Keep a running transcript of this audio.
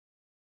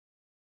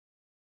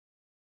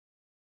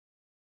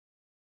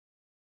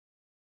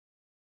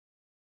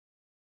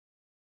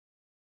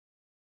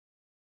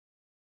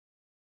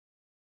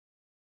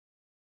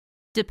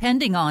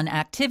Depending on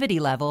activity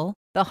level,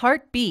 the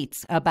heart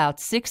beats about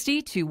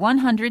 60 to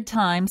 100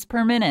 times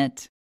per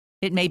minute.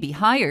 It may be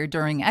higher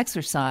during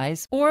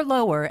exercise or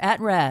lower at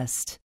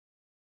rest.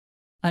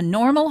 A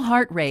normal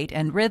heart rate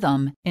and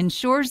rhythm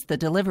ensures the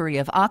delivery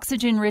of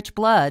oxygen-rich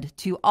blood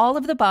to all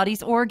of the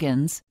body's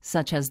organs,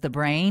 such as the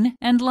brain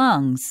and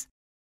lungs.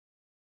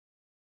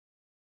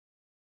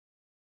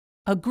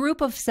 A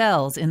group of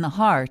cells in the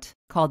heart,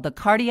 called the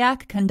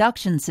cardiac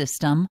conduction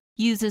system,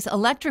 uses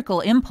electrical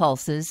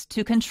impulses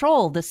to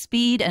control the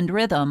speed and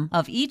rhythm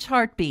of each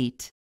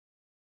heartbeat.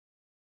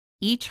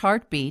 Each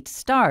heartbeat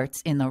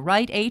starts in the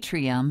right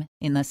atrium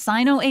in the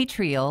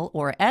sinoatrial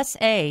or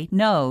SA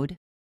node,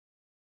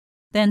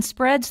 then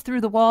spreads through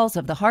the walls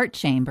of the heart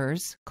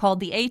chambers, called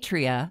the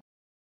atria,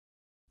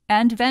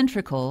 and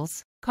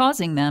ventricles,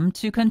 causing them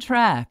to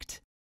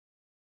contract.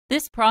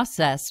 This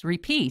process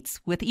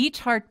repeats with each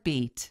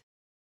heartbeat.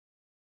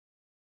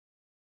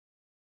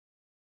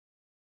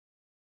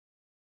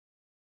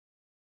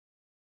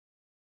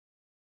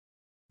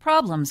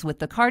 Problems with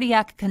the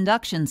cardiac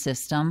conduction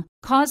system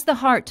cause the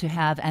heart to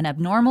have an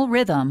abnormal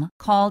rhythm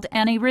called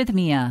an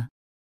arrhythmia.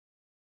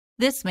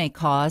 This may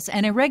cause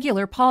an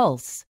irregular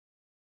pulse.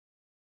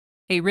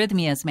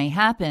 Arrhythmias may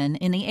happen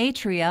in the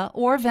atria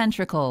or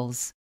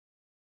ventricles.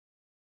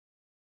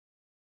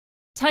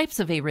 Types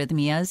of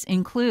arrhythmias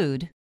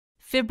include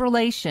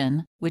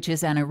fibrillation, which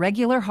is an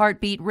irregular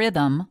heartbeat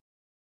rhythm,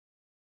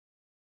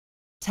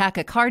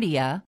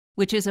 tachycardia,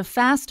 which is a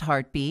fast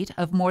heartbeat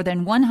of more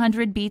than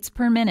 100 beats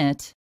per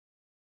minute,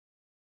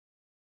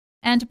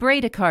 and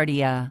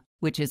bradycardia,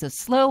 which is a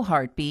slow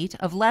heartbeat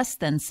of less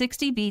than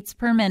 60 beats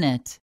per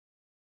minute.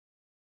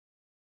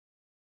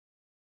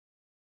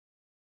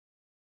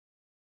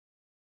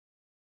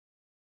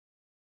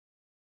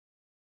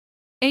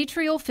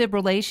 Atrial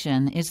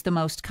fibrillation is the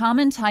most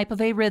common type of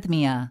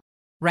arrhythmia.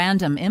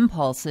 Random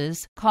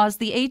impulses cause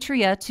the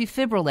atria to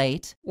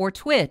fibrillate or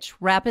twitch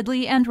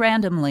rapidly and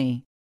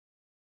randomly.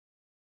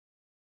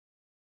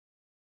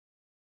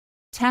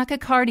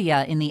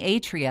 Tachycardia in the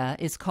atria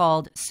is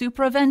called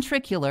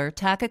supraventricular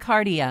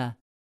tachycardia.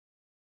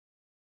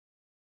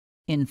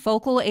 In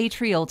focal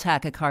atrial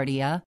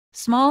tachycardia,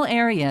 small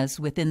areas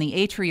within the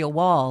atrial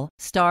wall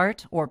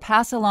start or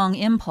pass along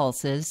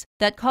impulses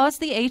that cause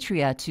the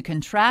atria to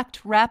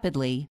contract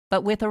rapidly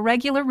but with a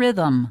regular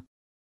rhythm.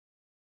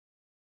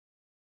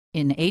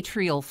 In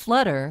atrial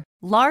flutter,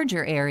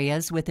 larger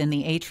areas within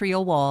the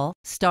atrial wall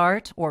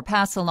start or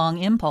pass along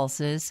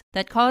impulses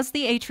that cause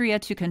the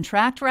atria to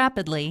contract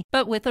rapidly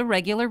but with a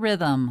regular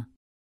rhythm.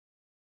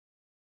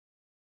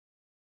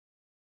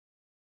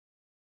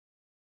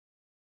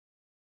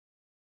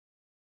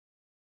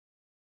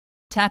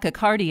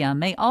 Tachycardia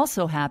may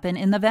also happen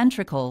in the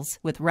ventricles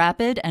with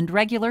rapid and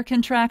regular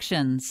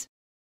contractions.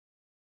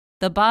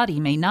 The body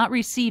may not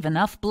receive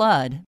enough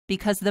blood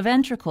because the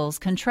ventricles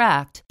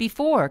contract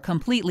before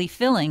completely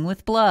filling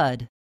with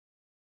blood.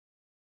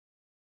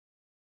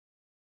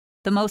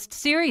 The most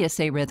serious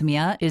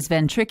arrhythmia is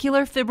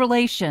ventricular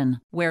fibrillation,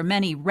 where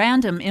many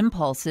random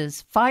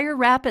impulses fire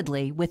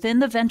rapidly within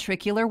the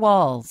ventricular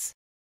walls.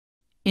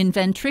 In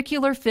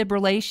ventricular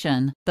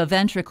fibrillation, the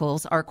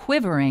ventricles are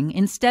quivering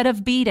instead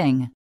of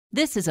beating.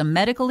 This is a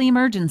medical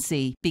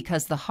emergency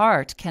because the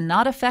heart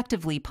cannot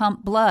effectively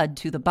pump blood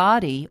to the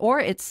body or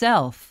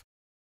itself.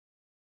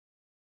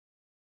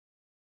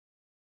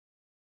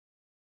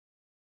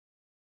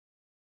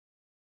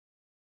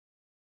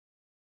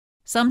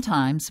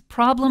 Sometimes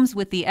problems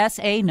with the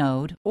SA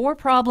node or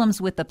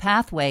problems with the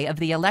pathway of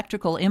the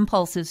electrical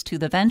impulses to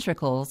the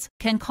ventricles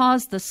can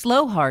cause the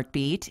slow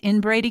heartbeat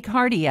in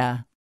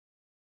bradycardia.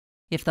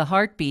 If the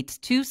heart beats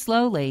too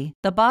slowly,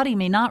 the body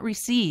may not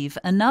receive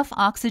enough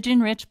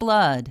oxygen-rich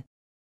blood.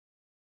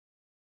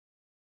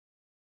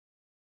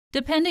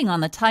 Depending on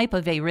the type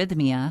of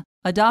arrhythmia,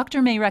 a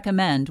doctor may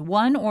recommend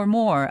one or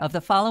more of the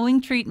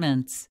following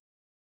treatments.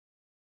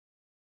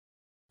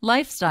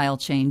 Lifestyle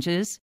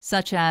changes,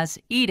 such as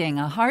eating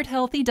a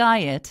heart-healthy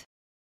diet,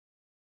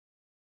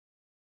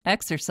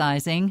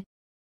 exercising,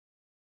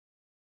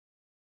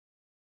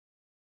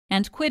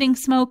 and quitting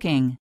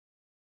smoking.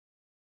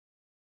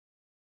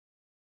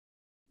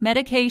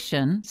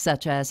 Medication,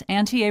 such as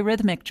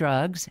antiarrhythmic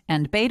drugs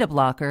and beta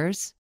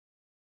blockers.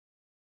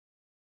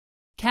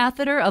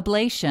 Catheter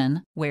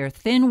ablation, where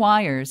thin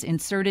wires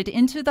inserted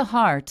into the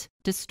heart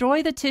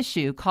destroy the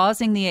tissue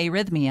causing the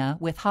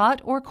arrhythmia with hot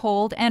or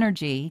cold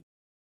energy.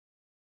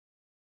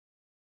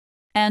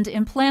 And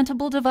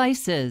implantable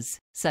devices,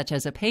 such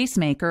as a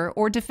pacemaker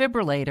or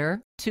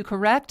defibrillator, to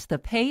correct the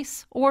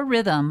pace or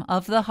rhythm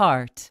of the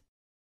heart.